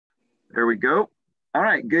There we go. All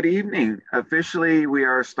right, good evening. Officially, we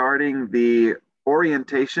are starting the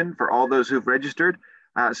orientation for all those who've registered.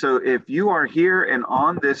 So if you are here and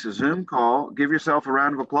on this Zoom call, give yourself a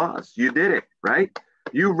round of applause. You did it, right?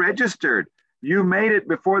 You registered. You made it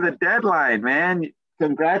before the deadline, man.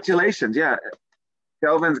 Congratulations. Yeah,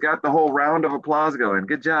 Kelvin's got the whole round of applause going.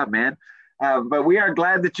 Good job, man. But we are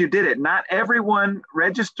glad that you did it. Not everyone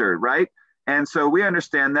registered, right? And so we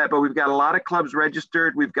understand that, but we've got a lot of clubs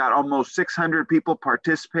registered. We've got almost 600 people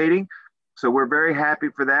participating. So we're very happy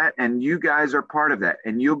for that. And you guys are part of that.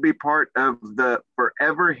 And you'll be part of the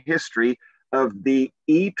forever history of the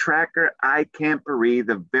eTracker iCamporee,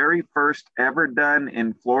 the very first ever done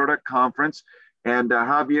in Florida conference. And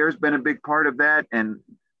Javier's been a big part of that and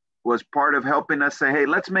was part of helping us say, hey,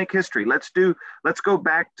 let's make history. Let's go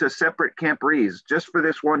back to separate camporees just for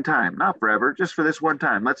this one time, not forever, just for this one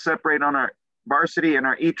time. Let's separate on our varsity and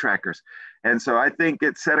our eTrackers. And so I think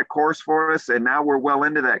it set a course for us, and now we're well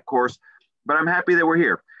into that course, but I'm happy that we're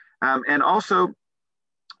here. And also,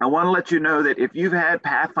 I want to let you know that if you've had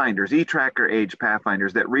Pathfinders, eTracker age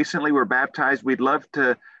Pathfinders that recently were baptized, we'd love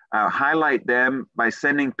to highlight them by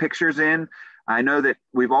sending pictures in. I know that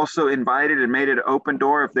we've also invited and made it an open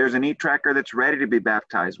door if there's an eTracker that's ready to be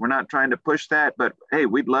baptized. We're not trying to push that, but hey,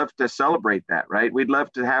 we'd love to celebrate that, right? We'd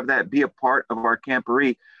love to have that be a part of our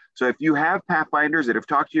camporee. So if you have Pathfinders that have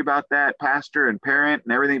talked to you about that, pastor and parent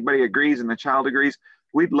and everybody agrees and the child agrees,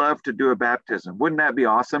 we'd love to do a baptism. Wouldn't that be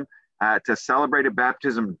awesome to celebrate a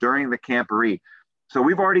baptism during the camporee? So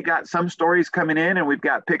we've already got some stories coming in, and we've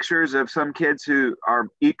got pictures of some kids who are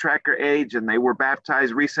eTracker age and they were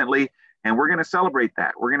baptized recently. And we're going to celebrate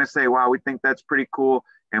that. We're going to say, wow, we think that's pretty cool.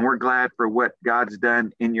 And we're glad for what God's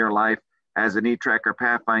done in your life as an eTracker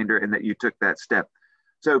Pathfinder and that you took that step.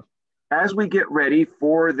 So as we get ready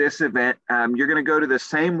for this event, you're going to go to the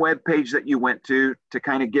same web page that you went to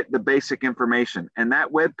kind of get the basic information. And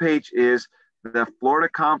that web page is the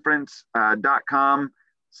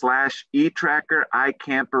floridaconference.com/eTracker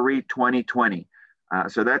iCamporee 2020.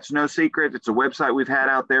 So that's no secret. It's a website we've had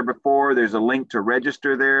out there before. There's a link to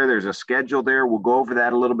register there. There's a schedule there. We'll go over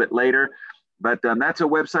that a little bit later. But that's a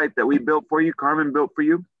website that we built for you, Carmen built for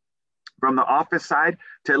you from the office side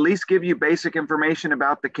to at least give you basic information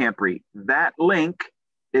about the camporee. That link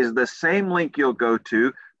is the same link you'll go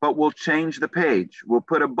to, but we'll change the page. We'll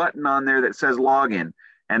put a button on there that says login.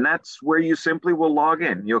 And that's where you simply will log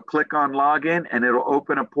in. You'll click on login and it'll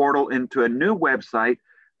open a portal into a new website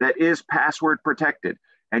that is password protected.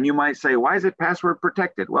 And you might say, why is it password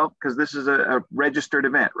protected? Well, because this is a registered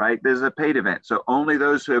event, right? This is a paid event. So only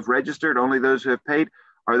those who have registered, only those who have paid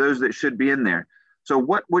are those that should be in there. So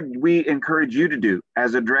what would we encourage you to do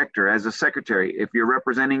as a director, as a secretary, if you're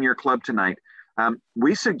representing your club tonight?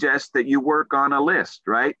 We suggest that you work on a list,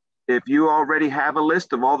 right? If you already have a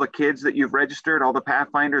list of all the kids that you've registered, all the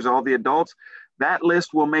Pathfinders, all the adults, that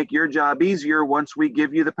list will make your job easier once we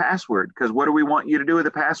give you the password. Because what do we want you to do with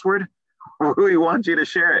the password? We want you to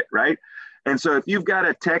share it, right? And so if you've got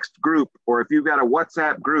a text group, or if you've got a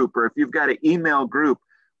WhatsApp group, or if you've got an email group,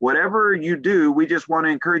 whatever you do, we just want to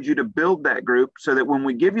encourage you to build that group so that when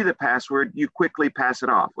we give you the password, you quickly pass it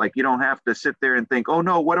off. Like you don't have to sit there and think, oh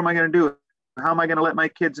no, what am I going to do? How am I going to let my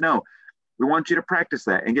kids know? We want you to practice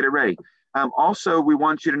that and get it ready. Also, we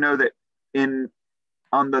want you to know that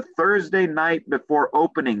on the Thursday night before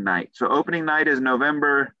opening night. So opening night is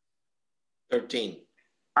November 13.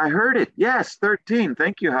 I heard it. Yes, 13.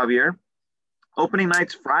 Thank you, Javier. Opening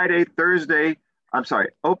night's Friday, Thursday. I'm sorry.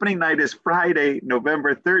 Opening night is Friday,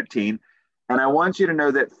 November 13. And I want you to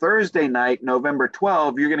know that Thursday night, November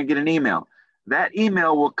 12, you're going to get an email. That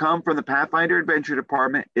email will come from the Pathfinder Adventure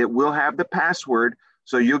Department. It will have the password.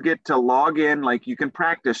 So you'll get to log in, like you can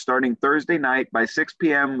practice starting Thursday night by 6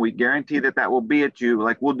 p.m. We guarantee that will be at you.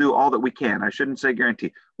 Like we'll do all that we can. I shouldn't say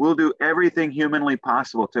guarantee. We'll do everything humanly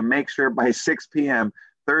possible to make sure by 6 p.m.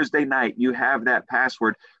 Thursday night, you have that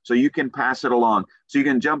password so you can pass it along. So you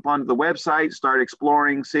can jump onto the website, start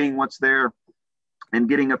exploring, seeing what's there, and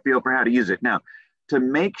getting a feel for how to use it. Now, to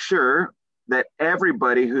make sure that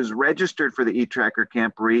everybody who's registered for the eTracker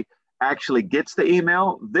Camporee actually gets the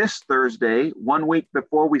email this Thursday, 1 week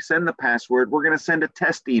before we send the password, we're going to send a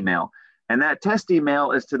test email. And that test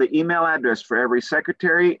email is to the email address for every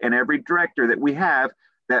secretary and every director that we have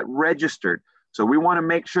that registered. So we want to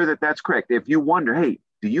make sure that that's correct. If you wonder, hey,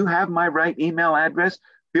 do you have my right email address?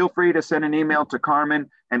 Feel free to send an email to Carmen.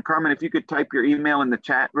 And Carmen, if you could type your email in the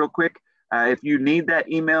chat real quick. If you need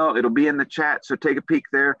that email, it'll be in the chat. So take a peek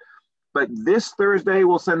there. But this Thursday,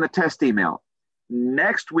 we'll send the test email.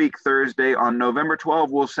 Next week, Thursday, on November 12th,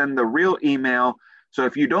 we'll send the real email. So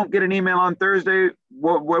if you don't get an email on Thursday,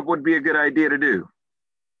 what would be a good idea to do?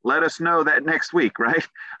 let us know that next week, right?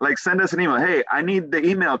 Like send us an email. Hey, I need the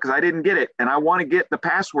email because I didn't get it. And I want to get the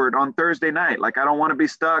password on Thursday night. Like I don't want to be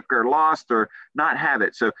stuck or lost or not have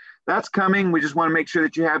it. So that's coming. We just want to make sure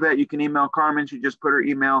that you have that. You can email Carmen. She just put her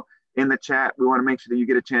email in the chat. We want to make sure that you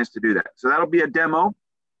get a chance to do that. So that'll be a demo,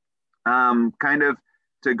 kind of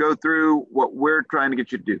to go through what we're trying to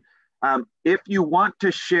get you to do. If you want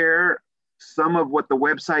to share some of what the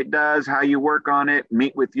website does, how you work on it,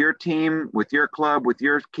 meet with your team, with your club, with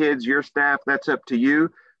your kids, your staff, that's up to you.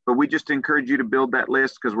 But we just encourage you to build that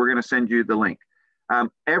list because we're going to send you the link.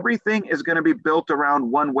 Everything is going to be built around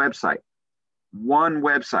one website. One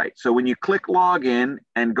website. So when you click login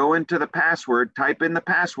and go into the password, type in the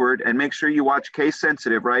password and make sure you watch case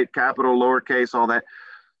sensitive, right? Capital, lowercase, all that.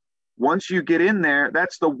 Once you get in there,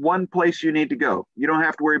 that's the one place you need to go. You don't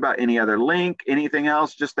have to worry about any other link, anything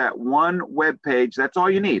else, just that one web page. That's all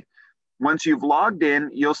you need. Once you've logged in,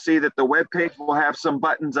 you'll see that the web page will have some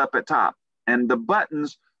buttons up at top, and the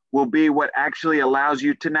buttons will be what actually allows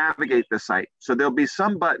you to navigate the site. So there'll be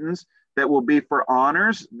some buttons that will be for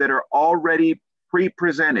honors that are already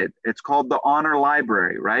pre-presented. It's called the honor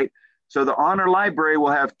library, right? So the honor library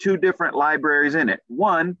will have two different libraries in it.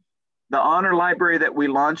 One, the honor library that we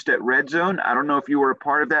launched at Red Zone, I don't know if you were a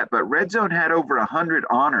part of that, but Red Zone had over 100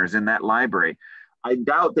 honors in that library. I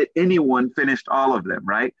doubt that anyone finished all of them,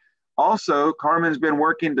 right? Also, Carmen's been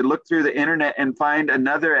working to look through the internet and find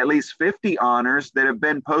another at least 50 honors that have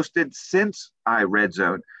been posted since Red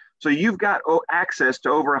Zone. So you've got access to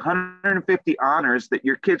over 150 honors that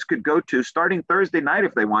your kids could go to starting Thursday night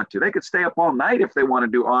if they want to. They could stay up all night if they want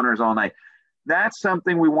to do honors all night. That's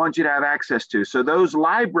something we want you to have access to. So those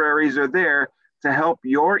libraries are there to help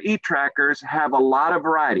your eTrackers have a lot of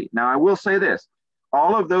variety. Now, I will say this,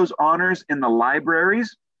 all of those honors in the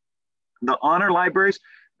libraries, the honor libraries,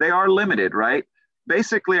 they are limited, right?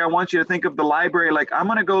 Basically, I want you to think of the library like I'm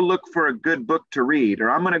going to go look for a good book to read,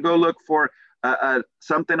 or I'm going to go look for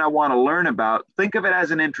something I want to learn about. Think of it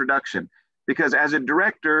as an introduction, because as a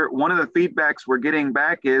director, one of the feedbacks we're getting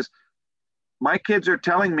back is, my kids are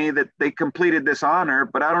telling me that they completed this honor,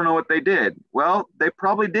 but I don't know what they did. Well, they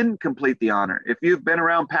probably didn't complete the honor. If you've been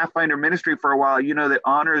around Pathfinder ministry for a while, you know that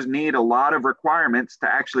honors need a lot of requirements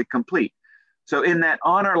to actually complete. So in that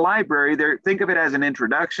honor library, think of it as an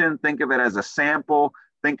introduction, think of it as a sample,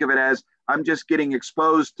 think of it as I'm just getting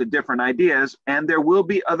exposed to different ideas, and there will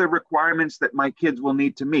be other requirements that my kids will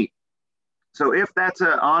need to meet. So if that's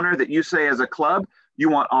an honor that you say as a club, you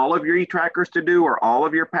want all of your eTrackers to do or all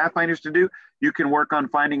of your Pathfinders to do, you can work on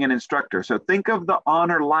finding an instructor. So think of the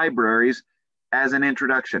honor libraries as an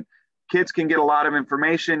introduction. Kids can get a lot of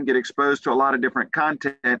information, get exposed to a lot of different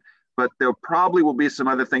content, but there probably will be some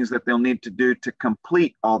other things that they'll need to do to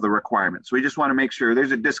complete all the requirements. We just want to make sure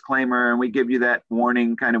there's a disclaimer, and we give you that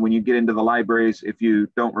warning kind of when you get into the libraries if you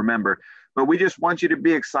don't remember. But we just want you to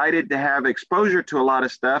be excited to have exposure to a lot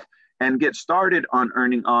of stuff and get started on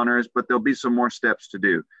earning honors, but there'll be some more steps to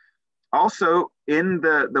do. Also, in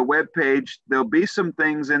the web page, there'll be some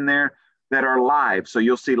things in there that are live. So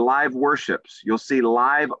you'll see live worships, you'll see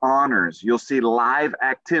live honors, you'll see live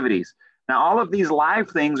activities. Now, all of these live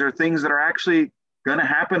things are things that are actually going to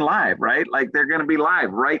happen live, right? Like they're going to be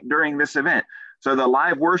live right during this event. So the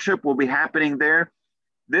live worship will be happening there.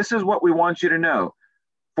 This is what we want you to know.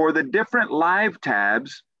 For the different live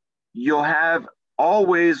tabs, you'll have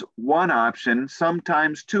always one option,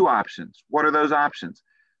 sometimes two options. What are those options?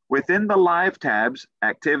 Within the live tabs,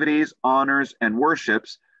 activities, honors, and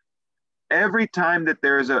worships, every time that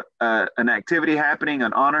there's an activity happening,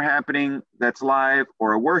 an honor happening that's live,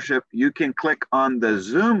 or a worship, you can click on the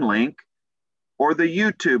Zoom link or the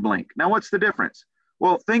YouTube link. Now, what's the difference?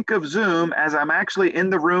 Well, think of Zoom as I'm actually in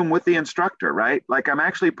the room with the instructor, right? Like I'm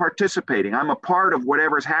actually participating. I'm a part of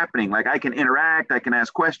whatever's happening. Like I can interact, I can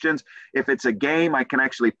ask questions. If it's a game, I can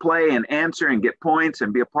actually play and answer and get points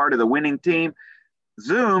and be a part of the winning team.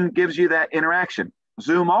 Zoom gives you that interaction.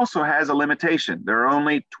 Zoom also has a limitation. There are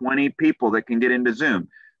only 20 people that can get into Zoom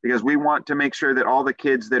because we want to make sure that all the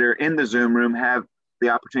kids that are in the Zoom room have the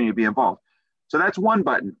opportunity to be involved. So that's one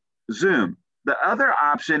button, Zoom. The other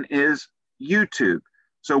option is YouTube.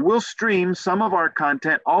 So we'll stream some of our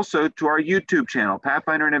content also to our YouTube channel.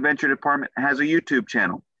 Pathfinder and Adventure Department has a YouTube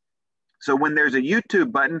channel. So when there's a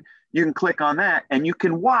YouTube button, you can click on that and you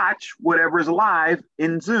can watch whatever's live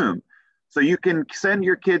in Zoom. So you can send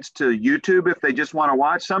your kids to YouTube if they just want to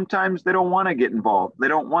watch. Sometimes they don't want to get involved. They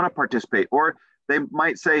don't want to participate. Or they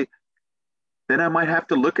might say, then I might have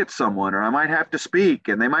to look at someone or I might have to speak,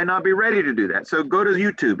 and they might not be ready to do that. So go to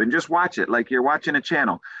YouTube and just watch it like you're watching a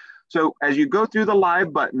channel. So as you go through the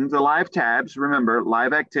live buttons, the live tabs, remember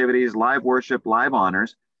live activities, live worship, live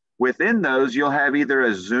honors. Within those, you'll have either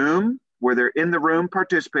a Zoom where they're in the room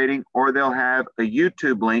participating, or they'll have a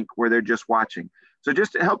YouTube link where they're just watching. So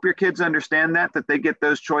just to help your kids understand that they get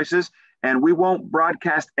those choices. And we won't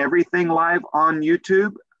broadcast everything live on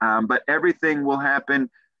YouTube, but everything will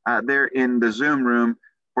happen there in the Zoom room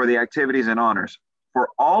for the activities and honors. For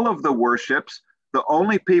all of the worships, the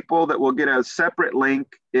only people that will get a separate link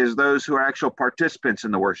is those who are actual participants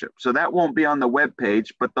in the worship. So that won't be on the web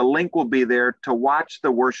page, but the link will be there to watch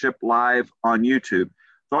the worship live on YouTube.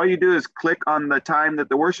 So all you do is click on the time that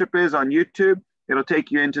the worship is on YouTube. It'll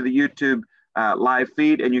take you into the YouTube live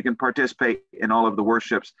feed, and you can participate in all of the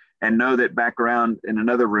worships and know that back around in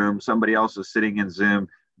another room, somebody else is sitting in Zoom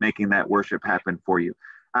making that worship happen for you.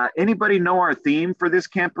 Anybody know our theme for this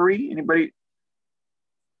camporee? Anybody?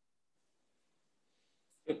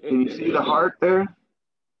 Can you see the heart there?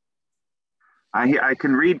 I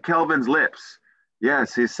can read Kelvin's lips.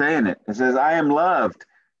 Yes, he's saying it. It says, I am loved.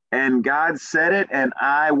 And God said it, and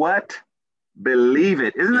I what? Believe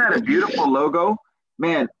it. Isn't that a beautiful logo?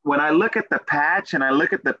 Man, when I look at the patch and I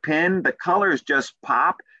look at the pin, the colors just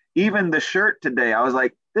pop. Even the shirt today, I was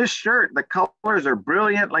like, this shirt, the colors are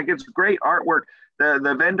brilliant. Like, it's great artwork.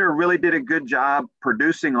 The vendor really did a good job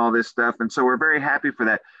producing all this stuff. And so we're very happy for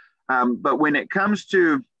that. But when it comes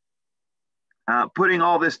to putting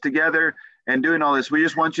all this together and doing all this, we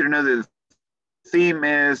just want you to know that the theme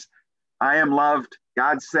is, I am loved.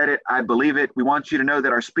 God said it. I believe it. We want you to know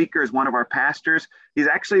that our speaker is one of our pastors. He's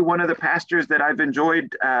actually one of the pastors that I've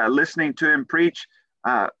enjoyed listening to him preach.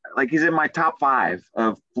 Like, he's in my top 5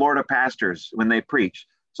 of Florida pastors when they preach.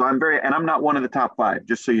 So and I'm not one of the top 5,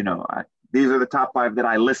 just so you know. These are the top 5 that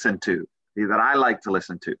I listen to, that I like to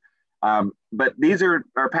listen to. But these are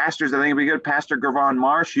our pastors. I think it'd be good. Pastor Gervon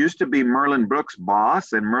Marsh used to be Merlin Brooks'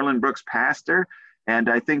 boss and Merlin Brooks' pastor. And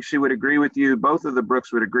I think she would agree with you. Both of the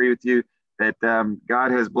Brooks would agree with you that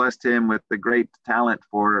God has blessed him with the great talent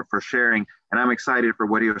for sharing. And I'm excited for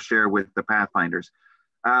what he'll share with the Pathfinders.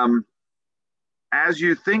 As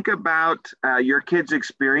you think about your kids'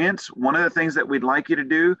 experience, one of the things that we'd like you to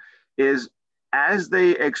do is, as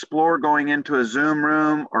they explore going into a Zoom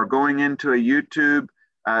room or going into a YouTube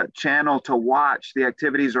channel to watch the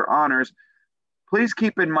activities or honors, please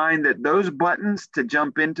keep in mind that those buttons to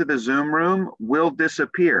jump into the Zoom room will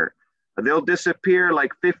disappear. They'll disappear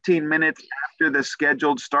like 15 minutes after the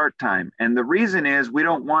scheduled start time. And the reason is, we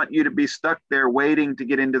don't want you to be stuck there waiting to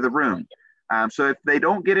get into the room. So if they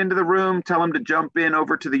don't get into the room, tell them to jump in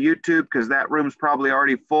over to the YouTube, because that room's probably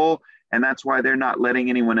already full, and that's why they're not letting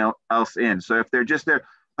anyone else in. So if they're just there,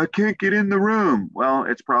 I can't get in the room, well,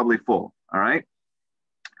 it's probably full. All right.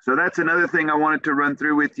 So that's another thing I wanted to run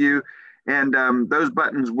through with you. And those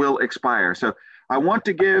buttons will expire. So I want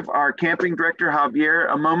to give our camping director,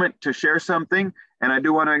 Javier, a moment to share something. And I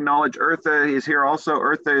do want to acknowledge Eartha is here also.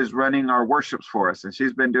 Eartha is running our worships for us, and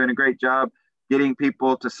she's been doing a great job getting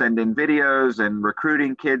people to send in videos and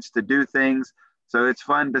recruiting kids to do things. So it's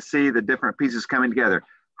fun to see the different pieces coming together.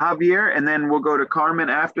 Javier, and then we'll go to Carmen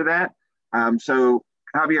after that. So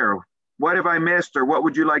Javier, what have I missed, or what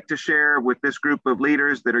would you like to share with this group of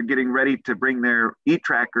leaders that are getting ready to bring their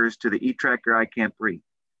eTrackers to the eTracker iCamporee?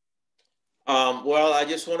 Well, I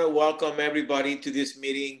just want to welcome everybody to this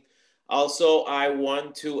meeting. Also, I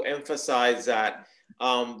want to emphasize that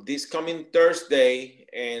this coming Thursday,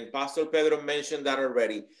 and Pastor Pedro mentioned that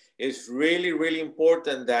already, it's really, really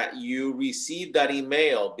important that you receive that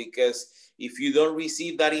email, because if you don't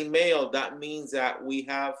receive that email, that means that we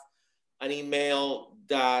have an email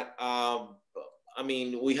that,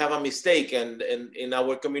 we have a mistake in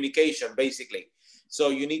our communication, basically. So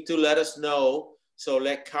you need to let us know. So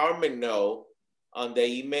let Carmen know on the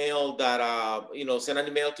email that, send an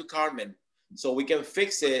email to Carmen so we can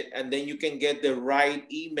fix it, and then you can get the right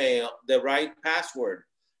email, the right password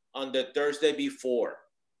on the Thursday before.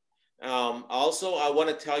 Also, I want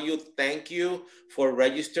to tell you, thank you for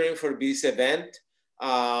registering for this event.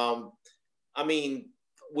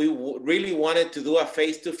 We really wanted to do a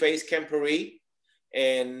face-to-face camporee,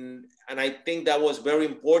 and I think that was very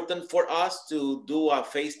important for us to do a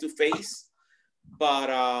face-to-face. But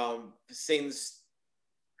since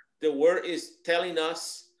the word is telling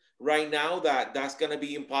us right now that that's going to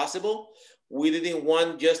be impossible, we didn't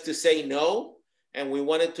want just to say no, and we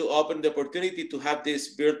wanted to open the opportunity to have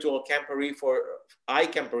this virtual camporee for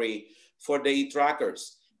iCamporee for the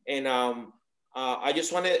eTrackers. And I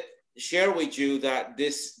just want to share with you that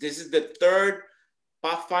this is the third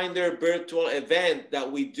Pathfinder virtual event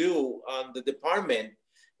that we do on the department.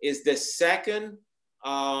 Is the second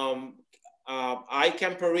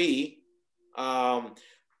iCamporee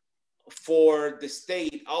for the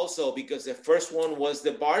state also, because the first one was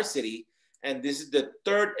the varsity, and this is the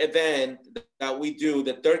third event that we do,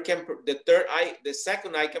 the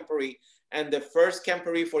second iCamporee and the first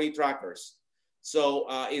Camporee for eTrackers. So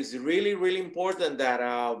it's really, really important that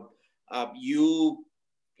you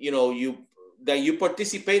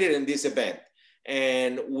participated in this event.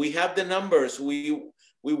 And we have the numbers. We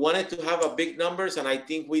wanted to have a big numbers, and I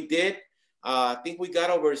think we did. I think we got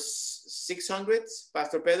over 600,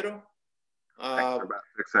 Pastor Pedro. About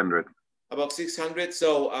 600. About 600.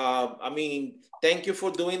 So, I mean, thank you for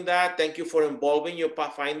doing that. Thank you for involving your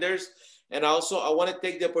Pathfinders. And also, I want to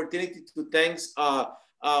take the opportunity to thank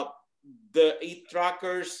the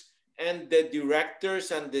eTrackers and the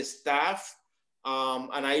directors and the staff.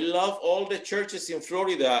 And I love all the churches in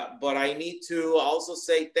Florida, but I need to also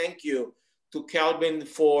say thank you to Calvin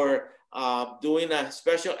for doing a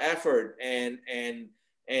special effort and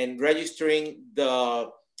registering the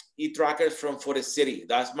eTrackers for the city.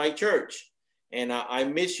 That's my church. And I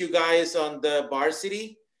miss you guys on the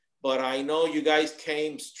varsity, but I know you guys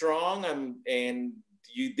came strong and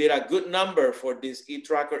you did a good number for this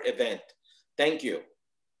eTracker event. Thank you.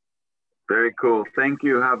 Very cool. Thank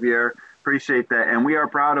you, Javier. Appreciate that. And we are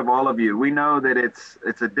proud of all of you. We know that it's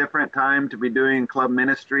a different time to be doing club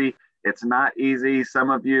ministry. It's not easy. Some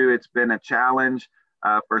of you, it's been a challenge.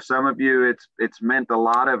 For some of you, it's meant a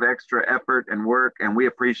lot of extra effort and work, and we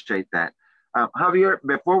appreciate that. Javier,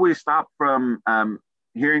 before we stop from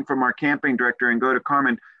hearing from our camping director and go to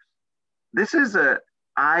Carmen, this is a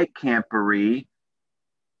iCamporee.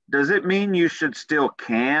 Does it mean you should still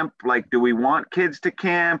camp? Like, do we want kids to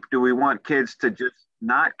camp? Do we want kids to just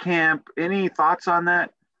not camp? Any thoughts on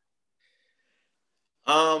that?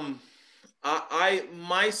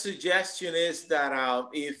 My suggestion is that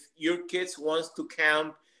if your kids wants to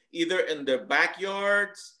camp either in their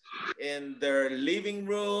backyards, in their living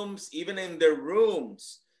rooms, even in their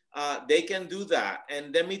rooms, they can do that.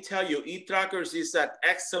 And let me tell you, eTrackers is an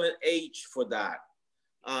excellent age for that.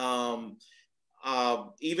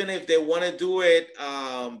 Even if they want to do it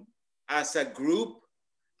as a group,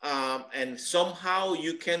 and somehow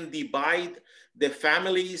you can divide the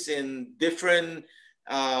families in different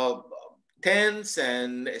tents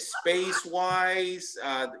and space-wise,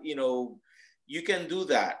 you can do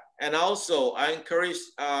that. And also, I encourage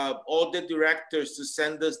all the directors to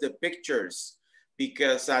send us the pictures,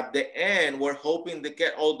 because at the end, we're hoping to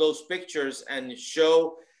get all those pictures and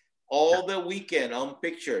show all the weekend on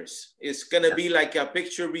pictures. It's gonna be like a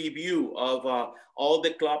picture review of all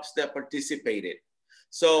the clubs that participated.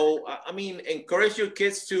 So, I mean, encourage your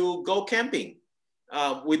kids to go camping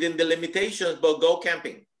within the limitations, but go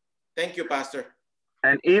camping. Thank you, Pastor.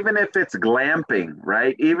 And even if it's glamping,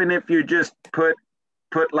 right? Even if you just put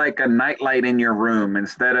like a nightlight in your room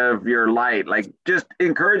instead of your light, like just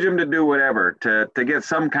encourage them to do whatever to get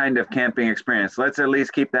some kind of camping experience. Let's at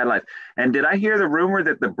least keep that alive. And did I hear the rumor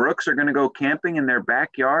that the Brooks are going to go camping in their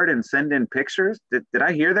backyard and send in pictures? Did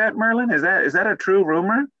I hear that, Merlin? Is that a true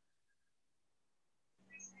rumor?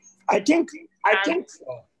 I think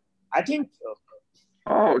so.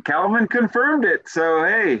 Oh, Calvin confirmed it. So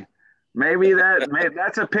hey, maybe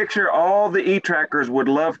that's a picture all the eTrackers would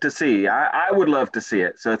love to see. I would love to see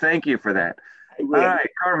it. So thank you for that. All right,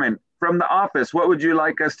 Carmen, from the office, what would you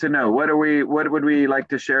like us to know? What would we like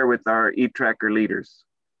to share with our eTracker leaders?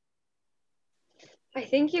 I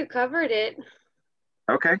think you covered it.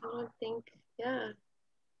 Okay. I don't think, yeah.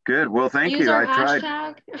 Good. Well, thank Use you. our I tried.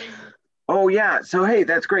 hashtag. Oh yeah. So hey,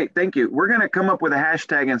 that's great. Thank you. We're gonna come up with a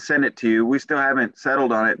hashtag and send it to you. We still haven't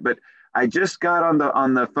settled on it, but I just got off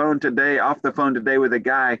the phone today with a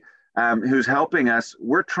guy who's helping us.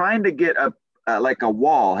 We're trying to get like a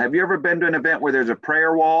wall. Have you ever been to an event where there's a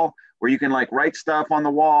prayer wall where you can like write stuff on the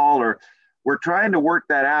wall? Or we're trying to work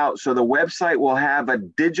that out so the website will have a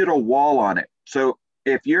digital wall on it. So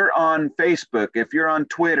if you're on Facebook, if you're on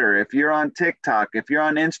Twitter, if you're on TikTok, if you're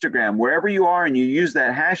on Instagram, wherever you are and you use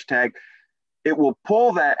that hashtag, it will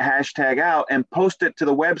pull that hashtag out and post it to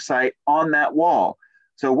the website on that wall.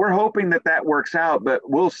 So we're hoping that works out, but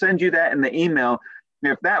we'll send you that in the email.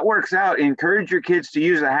 If that works out, encourage your kids to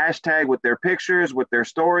use a hashtag with their pictures, with their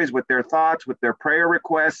stories, with their thoughts, with their prayer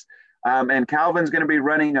requests. And Calvin's going to be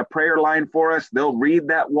running a prayer line for us. They'll read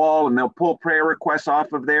that wall and they'll pull prayer requests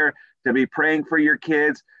off of there to be praying for your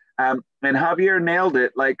kids. And Javier nailed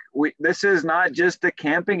it. Like this is not just a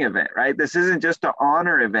camping event, right? This isn't just an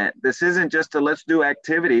honor event. This isn't just a let's do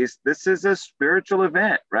activities. This is a spiritual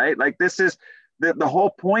event, right? Like this is the whole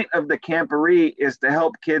point of the Camporee is to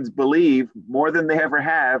help kids believe more than they ever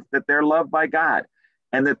have that they're loved by God,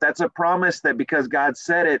 and that's a promise that because God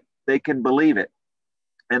said it, they can believe it.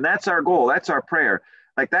 And that's our goal. That's our prayer.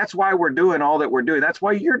 Like that's why we're doing all that we're doing. That's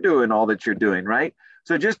why you're doing all that you're doing, right?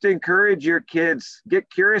 So just encourage your kids,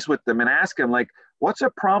 get curious with them and ask them, like, what's a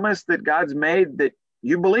promise that God's made that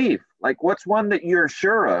you believe? Like, what's one that you're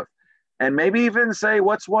sure of? And maybe even say,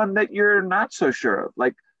 what's one that you're not so sure of?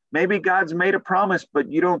 Like, maybe God's made a promise,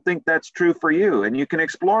 but you don't think that's true for you. And you can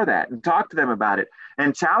explore that and talk to them about it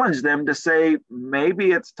and challenge them to say,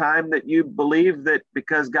 maybe it's time that you believe that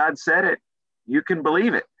because God said it, you can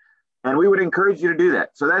believe it. And we would encourage you to do that.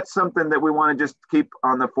 So that's something that we want to just keep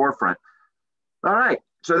on the forefront. All right.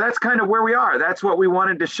 So that's kind of where we are. That's what we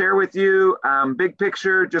wanted to share with you. Big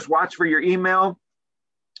picture, just watch for your email.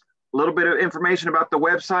 A little bit of information about the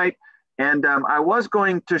website. And I was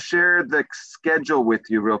going to share the schedule with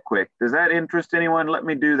you real quick. Does that interest anyone? Let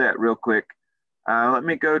me do that real quick. Let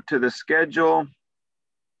me go to the schedule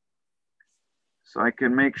so I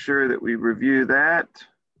can make sure that we review that.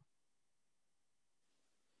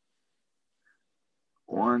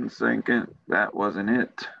 1 second, that wasn't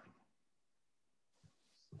it.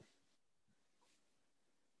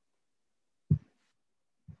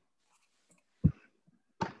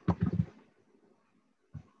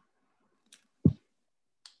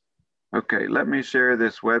 Okay, let me share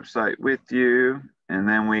this website with you and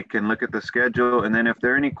then we can look at the schedule. And then if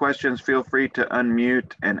there are any questions, feel free to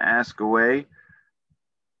unmute and ask away.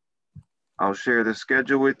 I'll share the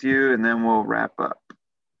schedule with you and then we'll wrap up.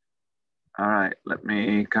 All right, let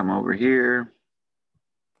me come over here.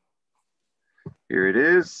 Here it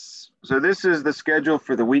is. So this is the schedule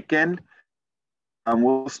for the weekend.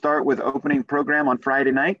 We'll start with opening program on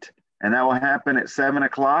Friday night, and that will happen at 7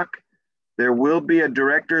 o'clock. There will be a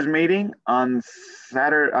director's meeting on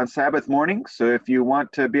Sabbath morning. So if you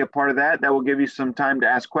want to be a part of that, that will give you some time to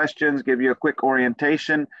ask questions, give you a quick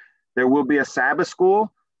orientation. There will be a Sabbath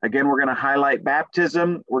school. Again, we're going to highlight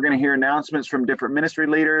baptism. We're going to hear announcements from different ministry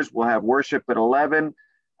leaders. We'll have worship at 11.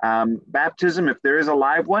 Baptism, if there is a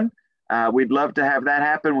live one, we'd love to have that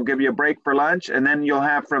happen. We'll give you a break for lunch. And then you'll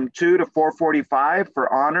have from 2 to 4:45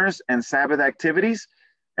 for honors and Sabbath activities.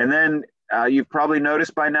 And then you've probably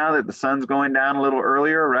noticed by now that the sun's going down a little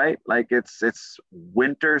earlier, right? Like it's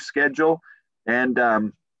winter schedule. And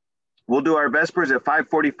we'll do our Vespers at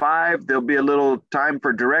 5:45. There'll be a little time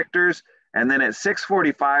for directors. And then at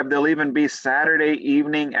 6:45, there'll even be Saturday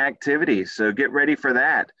evening activities. So get ready for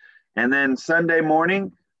that. And then Sunday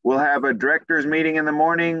morning, we'll have a director's meeting in the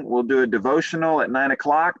morning. We'll do a devotional at 9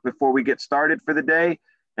 o'clock before we get started for the day.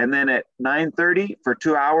 And then at 9:30 for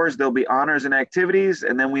 2 hours, there'll be honors and activities.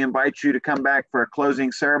 And then we invite you to come back for a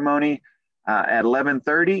closing ceremony at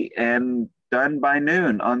 11:30 and done by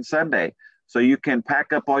noon on Sunday. So you can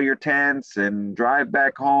pack up all your tents and drive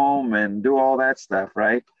back home and do all that stuff,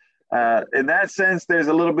 right? In that sense, there's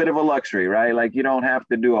a little bit of a luxury, right? Like you don't have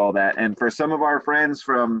to do all that. And for some of our friends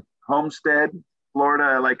from Homestead,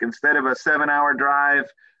 Florida, like instead of a 7-hour drive,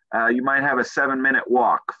 you might have a 7-minute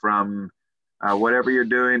walk from whatever you're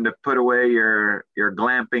doing to put away your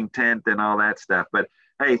glamping tent and all that stuff. But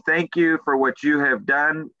hey, thank you for what you have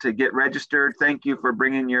done to get registered. Thank you for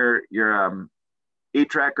bringing your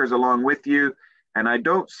eTrackers along with you. And I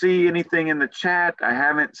don't see anything in the chat. I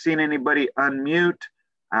haven't seen anybody unmute.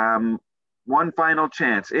 One final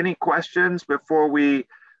chance. Any questions before we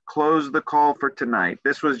close the call for tonight?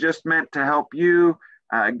 This was just meant to help you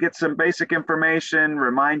get some basic information,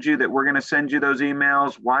 remind you that we're going to send you those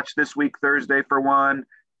emails. Watch this week, Thursday for one.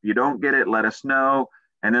 If you don't get it, let us know.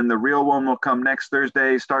 And then the real one will come next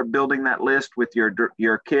Thursday. Start building that list with your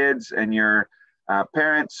kids and your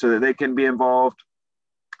parents so that they can be involved.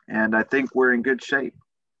 And I think we're in good shape.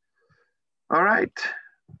 All right.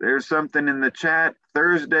 There's something in the chat.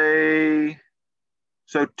 Thursday.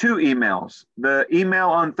 So 2 emails. The email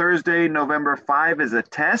on Thursday, November 5 is a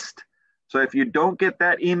test. So if you don't get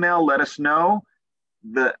that email, let us know.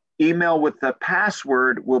 The email with the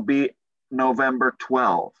password will be November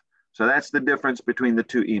 12. So that's the difference between the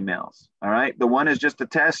 2 emails. All right. The one is just a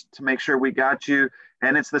test to make sure we got you.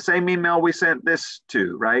 And it's the same email we sent this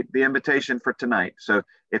to, right? The invitation for tonight. So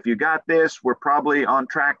if you got this, we're probably on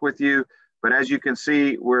track with you. But as you can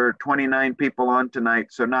see, we're 29 people on tonight.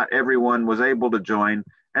 So not everyone was able to join.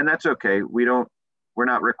 And that's okay. We're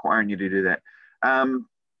not requiring you to do that.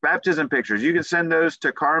 Baptism pictures, you can send those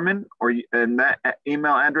to Carmen, and that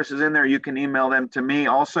email address is in there. You can email them to me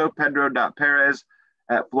also,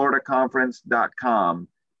 pedro.perez@floridaconference.com.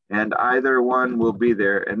 And either one will be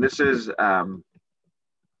there. And this is,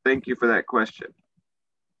 thank you for that question.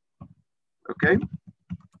 Okay.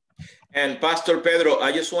 And Pastor Pedro,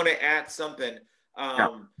 I just want to add something.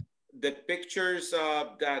 Yeah. The pictures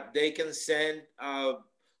that they can send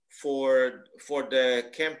for the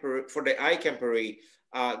iCamporee,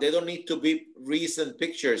 they don't need to be recent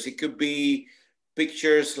pictures. It could be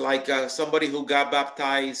pictures like somebody who got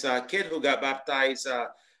baptized, a kid who got baptized,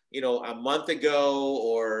 you know, a month ago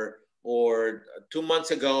or 2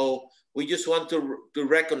 months ago. We just want to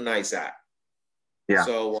recognize that. Yeah.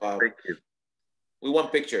 So Thank you. we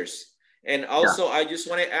want pictures. And also, I just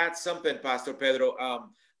want to add something, Pastor Pedro.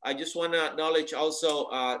 I just want to acknowledge also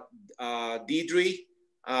Deidre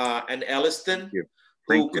and Elliston,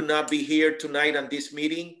 who could not be here tonight on this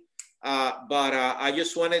meeting. But I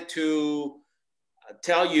just wanted to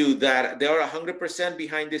tell you that they are 100%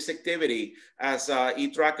 behind this activity as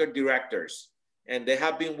eTracker directors. And they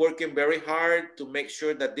have been working very hard to make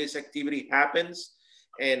sure that this activity happens.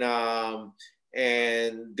 And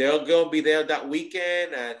they're going to be there that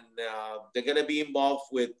weekend, and they're going to be involved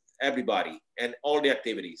with everybody and all the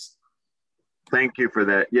activities. Thank you for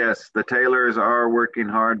that. Yes, the Taylors are working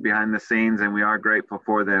hard behind the scenes, and we are grateful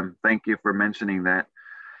for them. Thank you for mentioning that.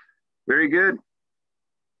 Very good.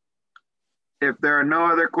 If there are no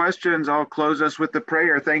other questions, I'll close us with the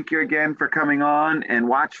prayer. Thank you again for coming on, and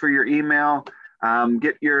watch for your email.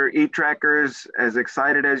 Get your eTrackers as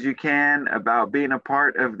excited as you can about being a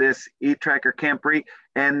part of this eTracker Camporee.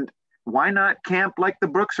 And why not camp like the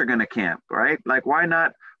Brooks are going to camp, right? Like, why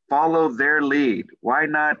not follow their lead? Why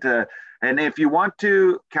not? And if you want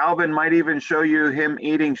to, Calvin might even show you him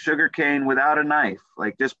eating sugarcane without a knife,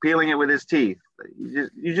 like just peeling it with his teeth.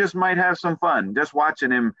 You just might have some fun just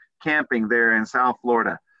watching him camping there in South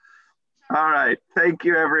Florida. All right. Thank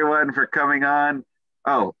you, everyone, for coming on.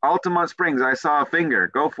 Oh, Altamont Springs, I saw a finger.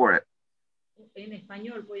 Go for it. En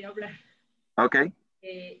español voy a hablar. Okay.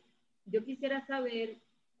 Yo quisiera saber,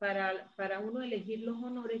 para uno elegir los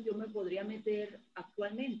honores, yo me podría meter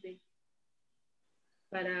actualmente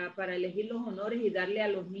para elegir los honores y darle a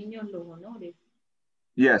los niños los honores.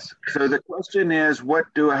 Yes. So the question is,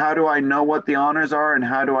 how do I know what the honors are, and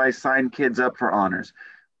how do I sign kids up for honors?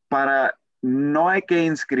 No hay que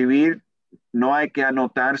inscribir, no hay que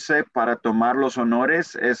anotarse para tomar los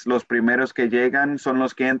honores. Es los primeros que llegan, son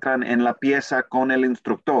los que entran en la pieza con el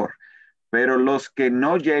instructor. Pero los que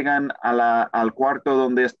no llegan al cuarto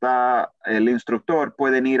donde está el instructor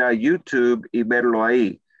pueden ir a YouTube y verlo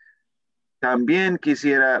ahí. También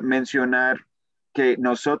quisiera mencionar que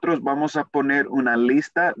nosotros vamos a poner una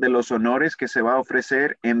lista de los honores que se va a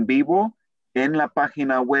ofrecer en vivo en la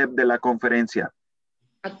página web de la conferencia.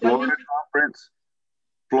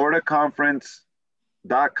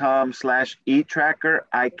 floridaconference.com/eTracker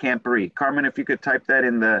iCamporee. Carmen, if you could type that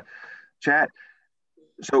in the chat.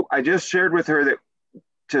 So I just shared with her that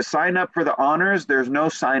to sign up for the honors, there's no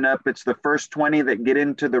sign up. It's the first 20 that get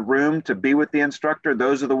into the room to be with the instructor.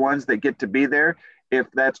 Those are the ones that get to be there. If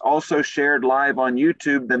that's also shared live on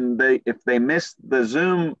YouTube, then if they miss the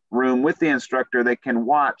Zoom room with the instructor, they can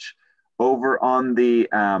watch over on the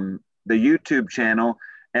YouTube channel.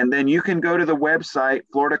 And then you can go to the website,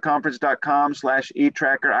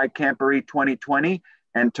 floridaconference.com/eTracker iCamporee 2020.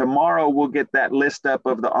 And tomorrow we'll get that list up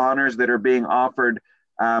of the honors that are being offered.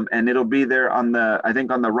 And it'll be there I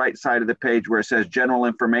think on the right side of the page where it says general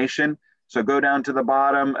information. So go down to the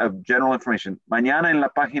bottom of general information. Mañana en la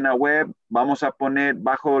página web vamos a poner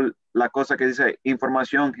bajo la cosa que dice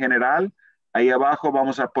información general. Ahí abajo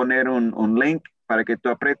vamos a poner un link para que tú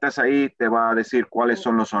apretas ahí, te va a decir cuáles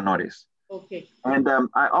son los honores. Okay. And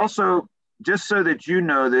I also, just so that you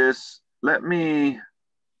know this, let me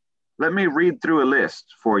read through a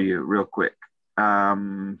list for you real quick.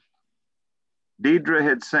 Deidre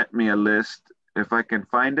had sent me a list, if I can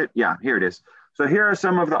find it. Yeah, here it is. So here are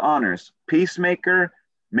some of the honors: Peacemaker,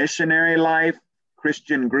 Missionary Life,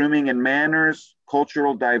 Christian Grooming and Manners,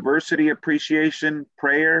 Cultural Diversity Appreciation,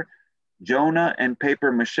 Prayer, Jonah and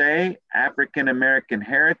Paper Mache, African American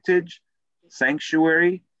Heritage,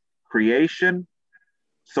 Sanctuary, Creation,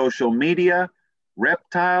 Social Media,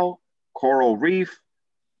 Reptile, Coral Reef,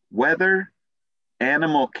 Weather,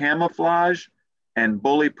 Animal Camouflage, and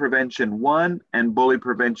Bully Prevention 1 and Bully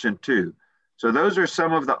Prevention 2. So those are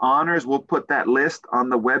some of the honors. We'll put that list on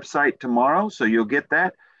the website tomorrow, so you'll get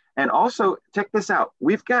that. And also, check this out.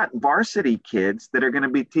 We've got varsity kids that are going to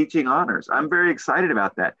be teaching honors. I'm very excited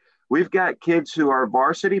about that. We've got kids who are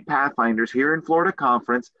varsity pathfinders here in Florida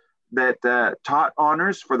Conference that taught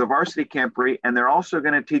honors for the varsity Camporee, and they're also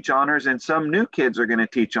going to teach honors, and some new kids are going to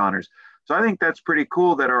teach honors. So I think that's pretty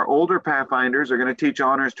cool that our older pathfinders are going to teach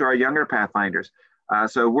honors to our younger pathfinders.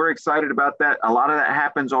 So we're excited about that. A lot of that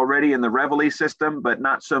happens already in the Reveille system, but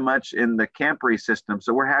not so much in the Camporee system.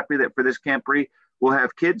 So we're happy that for this Camporee, we'll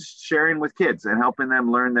have kids sharing with kids and helping them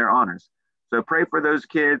learn their honors. So pray for those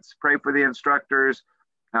kids, pray for the instructors,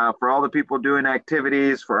 for all the people doing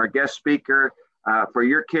activities, for our guest speaker, for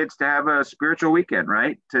your kids to have a spiritual weekend,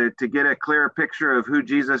 right? To get a clearer picture of who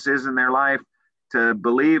Jesus is in their life, to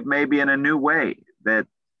believe maybe in a new way that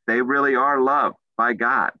they really are loved by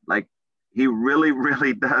God. Like he really,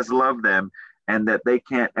 really does love them, and that they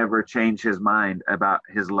can't ever change his mind about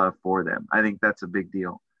his love for them. I think that's a big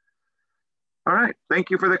deal. All right. Thank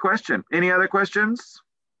you for the question. Any other questions?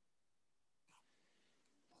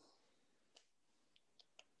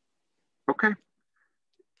 Okay.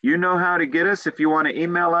 You know how to get us if you want to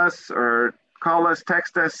email us or call us,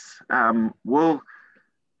 text us. We'll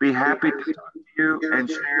be happy to talk to you and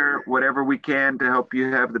share whatever we can to help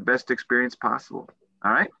you have the best experience possible.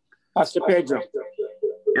 All right? Pastor Pedro.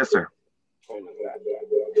 Yes, sir.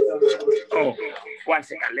 Oh, 1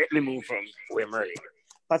 second. Let me move from where I'm early.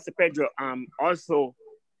 Pastor Pedro, also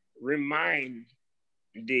remind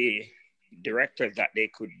the directors that they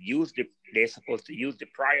could use they're supposed to use the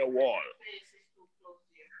prior wall.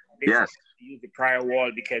 Yes. Use the prior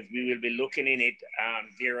wall because we will be looking in it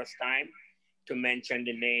various time to mention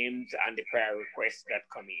the names and the prayer requests that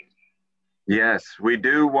come in. Yes, we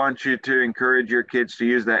do want you to encourage your kids to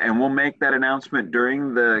use that. And we'll make that announcement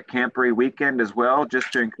during the Camporee weekend as well,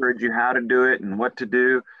 just to encourage you how to do it and what to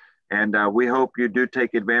do. And we hope you do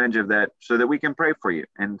take advantage of that so that we can pray for you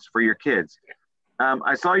and for your kids.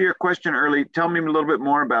 I saw your question early. Tell me a little bit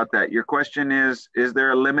more about that. Your question is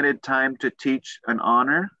there a limited time to teach an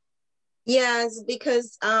honor? Yes,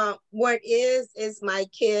 because what is my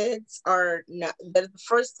kids are not the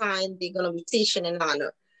first time they're gonna be teaching an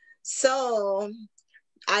honor. So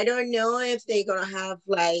I don't know if they're gonna have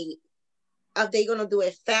if they're gonna do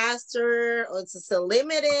it faster or it's still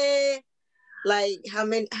limited. Like how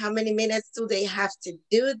many minutes do they have to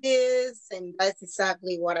do this? And that's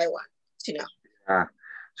exactly what I want to know.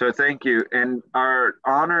 So thank you. And our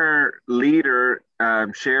honor leader,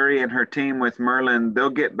 Sherry, and her team with Merlin,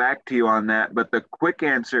 they'll get back to you on that. But the quick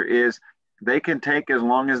answer is they can take as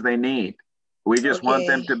long as they need. We just want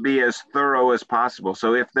them to be as thorough as possible.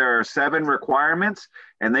 So if there are 7 requirements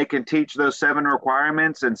and they can teach those 7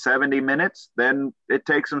 requirements in 70 minutes, then it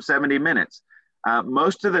takes them 70 minutes.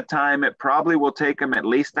 Most of the time, it probably will take them at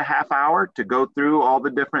least a half hour to go through all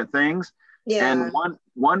the different things. Yeah. And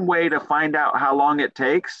one way to find out how long it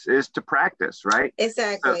takes is to practice, right?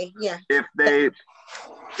 Exactly. So yeah.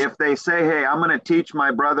 If they say, hey, I'm going to teach my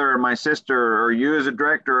brother or my sister or you as a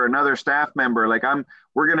director or another staff member, like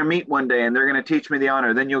we're going to meet one day and they're going to teach me the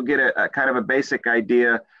honor, then you'll get a kind of a basic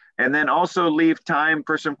idea. And then also leave time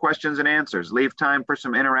for some questions and answers, leave time for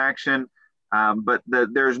some interaction. But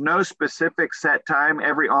there's no specific set time.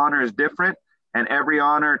 Every honor is different and every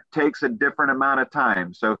honor takes a different amount of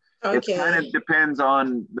time. So it kind of depends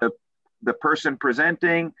on the person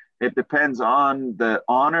presenting. It depends on the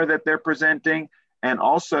honor that they're presenting. And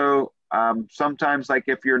also sometimes, like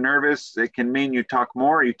if you're nervous, it can mean you talk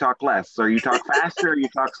more, or you talk less, or you talk faster, or you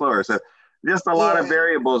talk slower. So just a lot of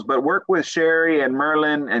variables, but work with Sherry and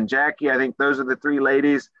Merlin and Jackie. I think those are the 3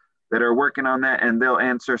 ladies that are working on that, and they'll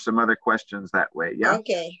answer some other questions that way. Yeah.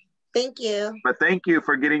 Okay. Thank you. But thank you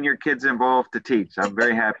for getting your kids involved to teach. I'm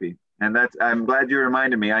very happy. And I'm glad you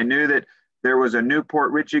reminded me. I knew that there was a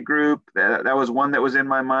Newport Richie group. That was one that was in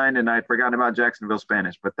my mind, and I'd forgotten about Jacksonville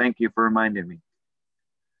Spanish, but thank you for reminding me.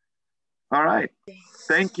 All right.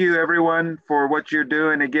 Thank you, everyone, for what you're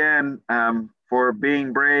doing again, for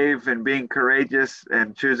being brave and being courageous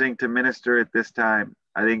and choosing to minister at this time.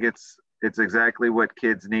 I think it's exactly what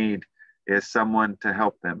kids need, is someone to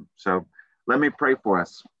help them. So let me pray for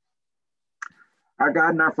us. Our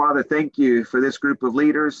God and our Father, thank you for this group of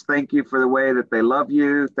leaders. Thank you for the way that they love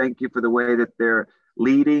you. Thank you for the way that they're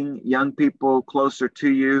leading young people closer to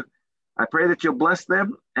you. I pray that you'll bless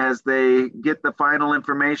them as they get the final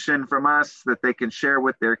information from us that they can share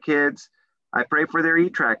with their kids. I pray for their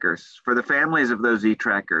eTrackers, for the families of those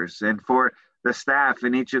eTrackers, and for the staff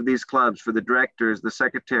in each of these clubs, for the directors, the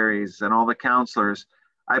secretaries, and all the counselors.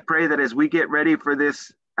 I pray that as we get ready for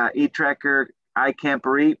this eTracker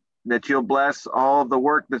iCamporee, that you'll bless all the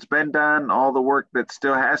work that's been done, all the work that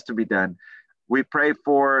still has to be done. We pray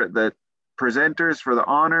for the presenters, for the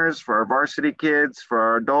honors, for our varsity kids, for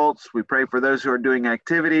our adults. We pray for those who are doing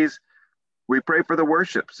activities. We pray for the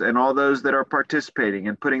worships and all those that are participating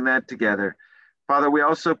and putting that together. Father, we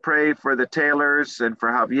also pray for the Taylors and for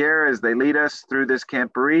Javier as they lead us through this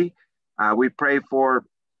Camporee. We pray for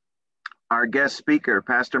our guest speaker,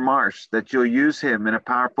 Pastor Marsh, that you'll use him in a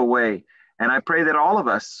powerful way. And I pray that all of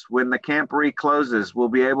us, when the Camporee closes, will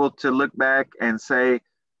be able to look back and say,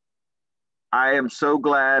 I am so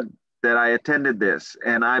glad that I attended this.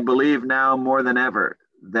 And I believe now more than ever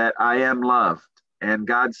that I am loved. And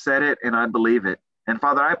God said it, and I believe it. And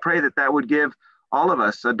Father, I pray that that would give all of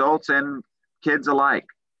us, adults and kids alike,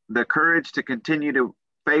 the courage to continue to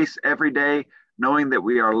face every day knowing that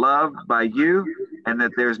we are loved by you and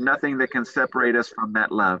that there's nothing that can separate us from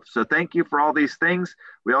that love. So thank you for all these things.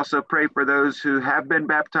 We also pray for those who have been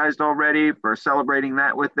baptized already, for celebrating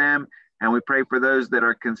that with them. And we pray for those that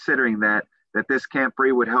are considering that this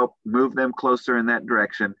Camporee would help move them closer in that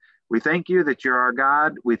direction. We thank you that you're our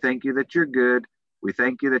God. We thank you that you're good. We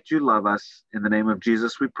thank you that you love us. In the name of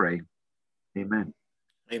Jesus, we pray. Amen.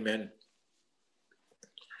 Amen.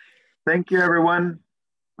 Thank you, everyone.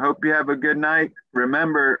 Hope you have a good night.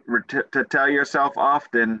 Remember to tell yourself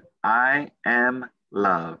often, I am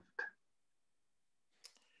loved.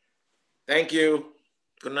 Thank you.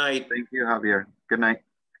 Good night. Thank you, Javier. Good night.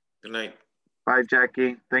 Good night. Bye,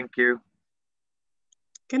 Jackie. Thank you.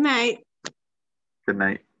 Good night. Good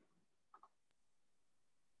night.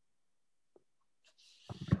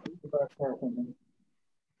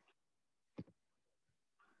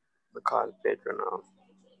 We call Pedro now.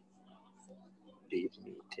 Leave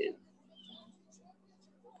meeting.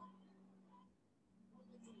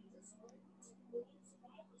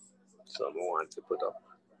 Someone want to put up.